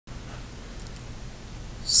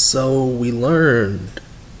So we learned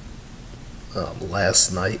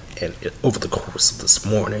last night and over the course of this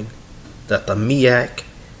morning that the MEAC,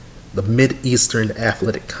 the Mid-Eastern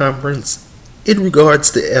Athletic Conference, in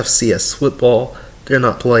regards to FCS football, they're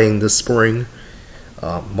not playing this spring.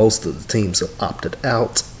 Most of the teams have opted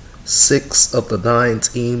out. 6 of the 9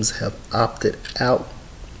 teams have opted out,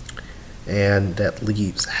 and that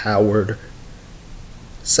leaves Howard,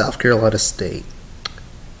 South Carolina State,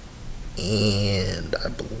 and I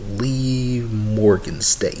believe Morgan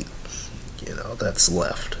State. That's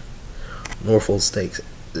left. Norfolk State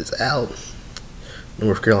is out.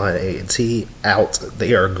 North Carolina A&T out.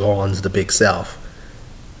 They are gone to the Big South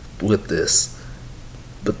with this.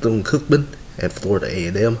 Bethune-Cookman and Florida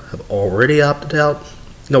A&M have already opted out.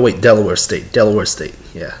 No, wait, Delaware State.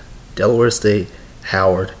 Yeah. Delaware State,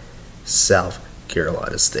 Howard, South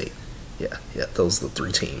Carolina State. Yeah, those are the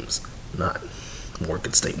 3 teams, not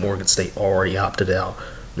Morgan State. Morgan State already opted out.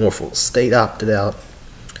 Norfolk State opted out.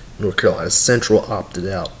 North Carolina Central opted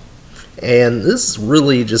out. And this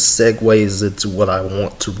really just segues into what I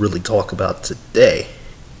want to really talk about today,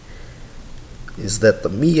 is that the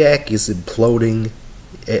MEAC is imploding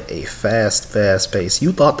at a fast pace.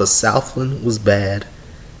 You thought the Southland was bad.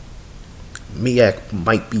 MEAC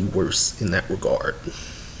might be worse in that regard.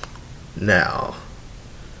 Now,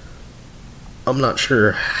 I'm not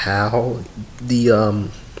sure how the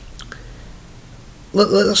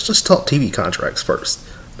let's just talk TV contracts first.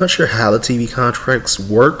 I'm not sure how the TV contracts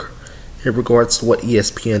work in regards to what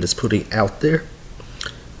ESPN is putting out there,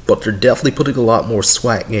 but they're definitely putting a lot more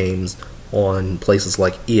SWAC games on places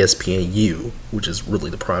like ESPNU, which is really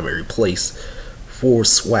the primary place for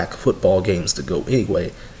SWAC football games to go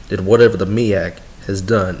anyway, than whatever the MEAC has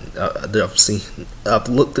done. I've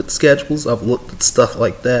looked at schedules, I've looked at stuff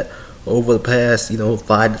like that over the past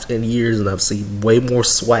 5 to 10 years, and I've seen way more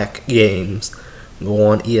SWAC games go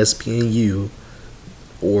on ESPNU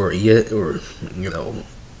or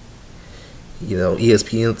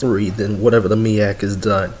ESPN3 than whatever the MEAC has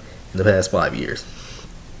done in the past 5 years.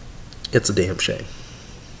 It's a damn shame.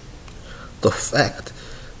 The fact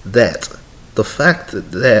that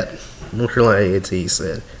North Carolina A&T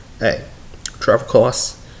said, hey, travel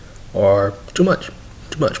costs are too much.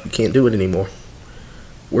 We can't do it anymore.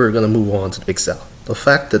 We're going to move on to the Big South. The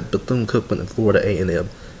fact that Bethune-Cookman and Florida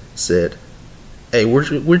A&M said, hey, we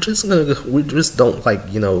just don't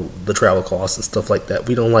like, the travel costs and stuff like that.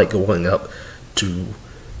 We don't like going up to,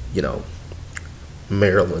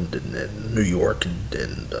 Maryland and New York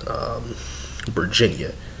and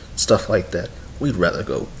Virginia, stuff like that. We'd rather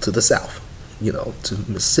go to the South, to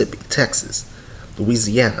Mississippi, Texas,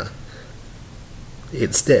 Louisiana,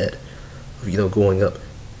 instead of, going up,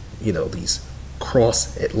 these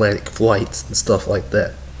cross-Atlantic flights and stuff like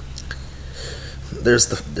that. There's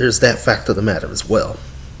that fact of the matter as well.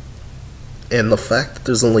 And the fact that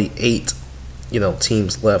there's only 8,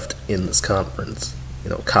 teams left in this conference,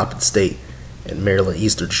 Coppin State and Maryland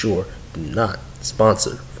Eastern Shore do not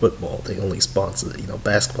sponsor football. They only sponsor,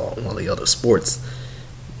 basketball and all the other sports.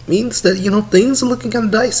 Means that, things are looking kind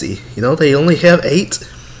of dicey. They only have 8.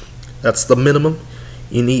 That's the minimum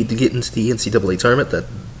you need to get into the NCAA tournament. That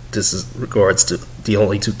this is regards to the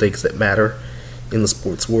only 2 things that matter in the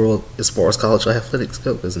sports world as far as college athletics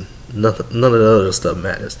go, because none of the other stuff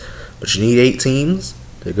matters. But you need 8 teams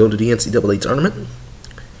to go to the NCAA tournament.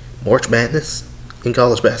 March Madness in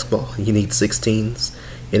college basketball, you need 6 teams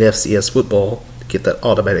in FCS football to get that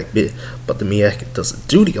automatic bid. But the MEAC doesn't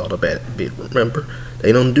do the automatic bid, remember?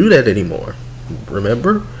 They don't do that anymore,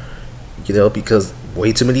 remember? Because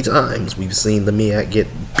way too many times we've seen the MEAC get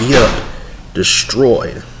beat up,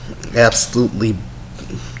 destroyed, absolutely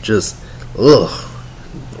just rough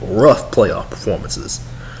playoff performances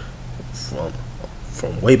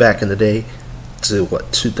from way back in the day to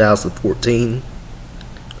 2014,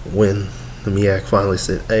 when the MEAC finally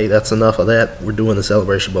said, hey, that's enough of that. We're doing the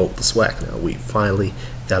Celebration Bowl with the SWAC now. We finally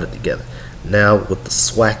got it together. Now with the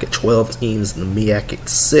SWAC at 12 teams and the MEAC at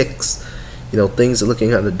 6, things are looking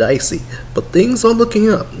kind of dicey, but things are looking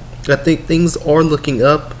up. I think things are looking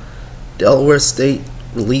up. Delaware State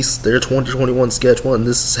released their 2021 schedule, and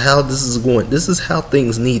this is how this is going. This is how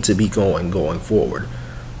things need to be going forward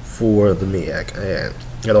for the MEAC.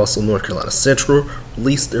 And also North Carolina Central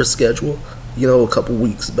released their schedule, a couple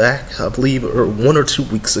weeks back, I believe, or 1 or 2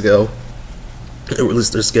 weeks ago. They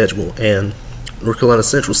released their schedule, and North Carolina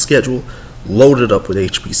Central schedule loaded up with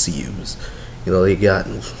HBCUs. They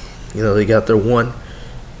got their one,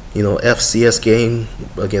 FCS game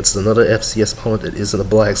against another FCS opponent that isn't a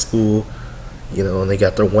black school. And they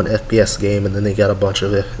got their one FBS game, and then they got a bunch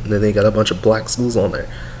of black schools on there.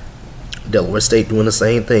 Delaware State doing the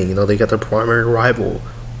same thing. They got their primary rival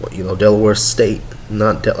Delaware State,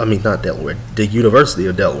 not Delaware, the University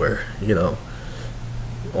of Delaware,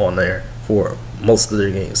 on there for most of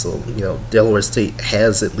their games. So, Delaware State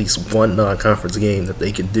has at least one non-conference game that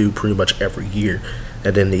they can do pretty much every year,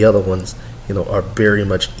 and then the other ones, are very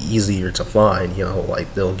much easier to find.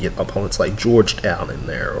 Like they'll get opponents like Georgetown in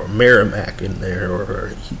there, or Merrimack in there,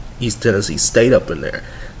 or East Tennessee State up in there.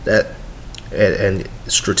 And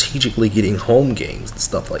strategically getting home games and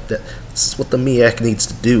stuff like that. This is what the MEAC needs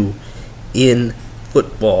to do in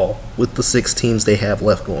football with the 6 teams they have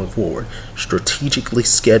left going forward. Strategically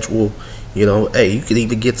schedule. Hey, you could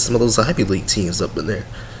even get some of those Ivy League teams up in there.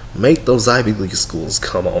 Make those Ivy League schools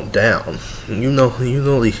come on down. You know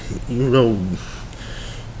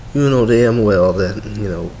damn well that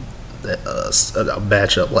a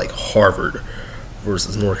matchup like Harvard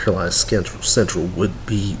versus North Carolina Central would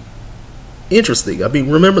be interesting. I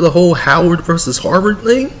mean, remember the whole Howard versus Harvard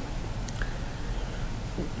thing?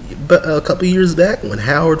 But a couple years back when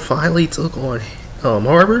Howard finally took on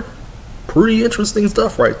Harvard? Pretty interesting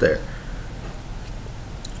stuff right there.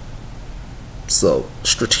 So,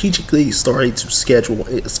 strategically starting to schedule.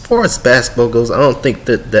 As far as basketball goes, I don't think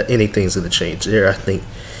that anything's going to change there. I think,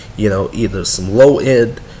 either some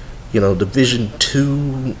low-end, Division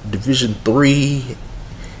 2, Division 3,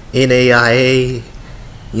 NAIA,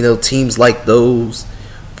 teams like those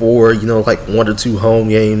for, like 1 or 2 home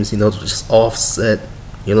games, to just offset,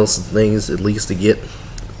 some things at least to get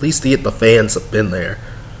the fans up in there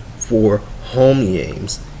for home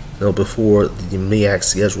games, before the MEAC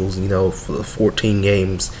schedules, for the 14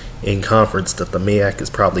 games in conference that the MEAC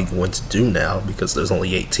is probably going to do now because there's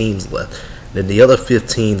only 8 teams left. Then the other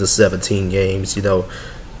 15 to 17 games, it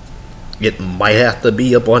might have to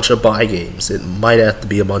be a bunch of bye games.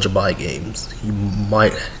 You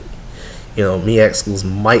might, MEAC schools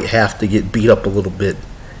might have to get beat up a little bit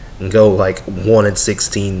and go like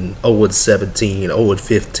 1-16, 0-17,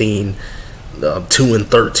 0-15,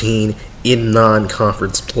 2-13 in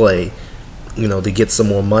non-conference play, to get some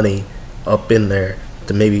more money up in there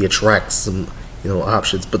to maybe attract some,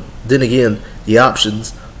 options. But then again, the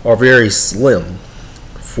options are very slim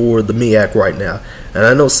for the MEAC right now. And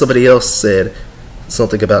I know somebody else said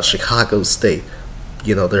something about Chicago State.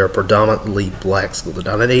 They're a predominantly black school. They're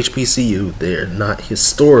not an HBCU. They're not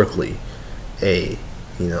historically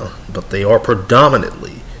but they are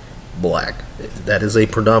predominantly black. That is a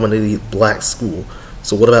predominantly black school.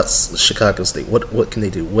 So what about Chicago State? What can they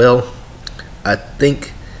do? Well, I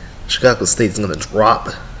think Chicago State's going to drop,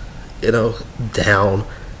 down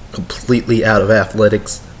completely out of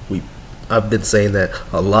athletics. I've been saying that.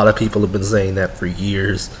 A lot of people have been saying that for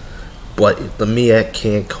years. But if the MEAC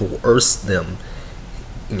can coerce them,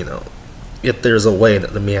 if there's a way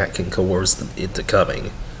that the MEAC can coerce them into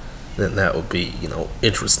coming, then that would be,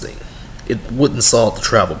 interesting. It wouldn't solve the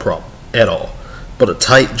travel problem at all. But a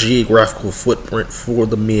tight geographical footprint for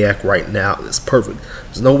the MEAC right now is perfect.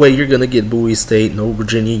 There's no way you're going to get Bowie State, no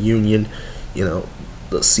Virginia Union. The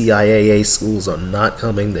CIAA schools are not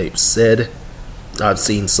coming. They've said, I've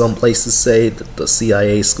seen some places say that the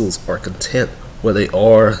CIA schools are content where they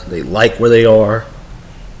are. They like where they are.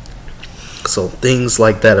 So things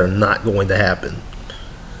like that are not going to happen.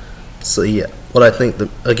 So yeah, what I think the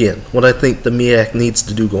MEAC needs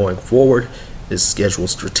to do going forward is schedule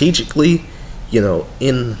strategically,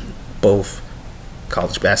 in both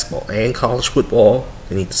college basketball and college football.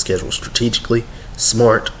 They need to schedule strategically,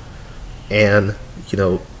 smart, and,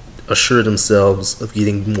 assure themselves of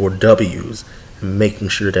getting more W's and making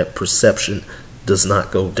sure that perception does not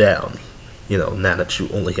go down, now that you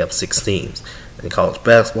only have 6 teams. In college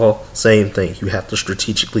basketball, same thing. You have to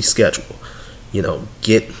strategically schedule.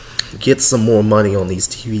 Get some more money on these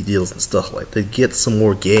TV deals and stuff like that. Get some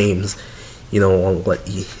more games, on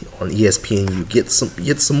ESPNU. Get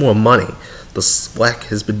some more money. The SWAC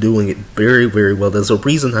has been doing it very, very well. There's a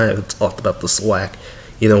reason I haven't talked about the SWAC,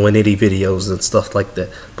 in any videos and stuff like that.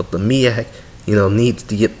 But the MEAC, needs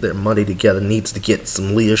to get their money together, needs to get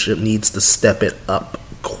some leadership, needs to step it up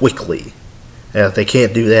quickly. And if they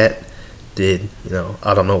can't do that, then,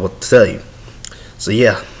 I don't know what to tell you. So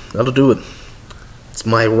yeah, that'll do it. It's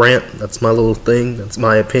my rant. That's my little thing. That's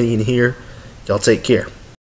my opinion here. Y'all take care.